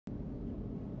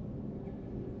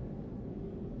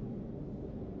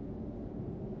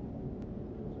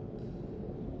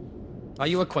Are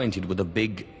you acquainted with a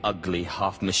big, ugly,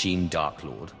 half-machine Dark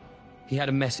Lord? He had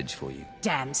a message for you.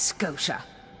 Damn Scotia.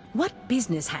 What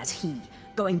business has he,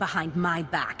 going behind my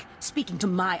back, speaking to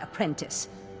my apprentice?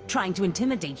 Trying to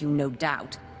intimidate you, no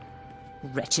doubt.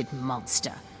 Wretched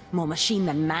monster. More machine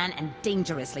than man and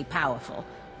dangerously powerful.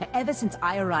 Ever since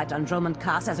I arrived on Drummond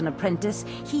Cass as an apprentice,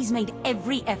 he's made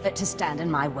every effort to stand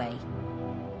in my way.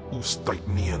 Ustait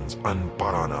nians an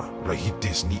parana,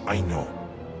 rahitis ni aino.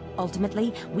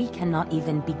 Ultimately, we cannot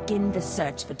even begin the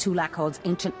search for Tulakhod's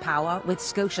ancient power with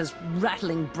Scotia's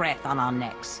rattling breath on our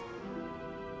necks.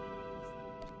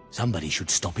 Somebody should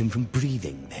stop him from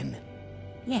breathing, then.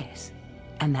 Yes,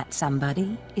 and that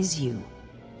somebody is you.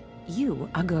 You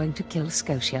are going to kill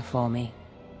Skotia for me.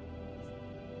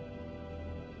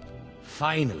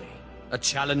 Finally, a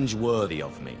challenge worthy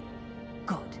of me.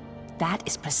 Good. That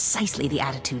is precisely the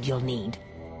attitude you'll need.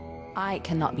 I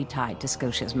cannot be tied to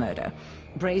Scotia's murder.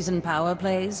 Brazen power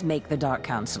plays make the Dark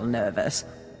Council nervous.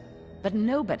 But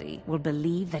nobody will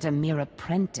believe that a mere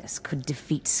apprentice could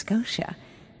defeat Skotia.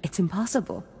 It's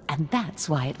impossible, and that's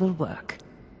why it will work.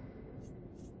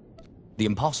 The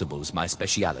impossible's my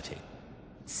speciality.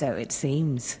 So it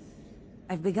seems.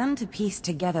 I've begun to piece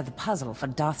together the puzzle for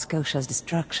Darth Scotia's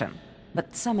destruction,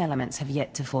 but some elements have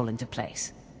yet to fall into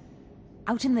place.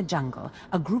 Out in the jungle,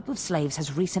 a group of slaves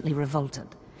has recently revolted.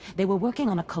 They were working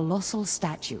on a colossal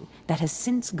statue that has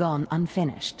since gone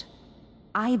unfinished.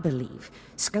 I believe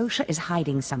Scotia is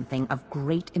hiding something of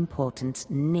great importance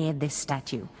near this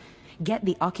statue. Get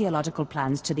the archaeological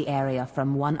plans to the area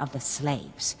from one of the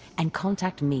slaves, and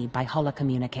contact me by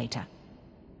holocommunicator.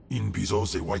 In bizo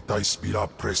ze waitai spira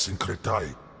press in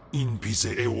kretai. In bize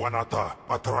e wanata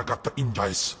atragata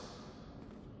injais.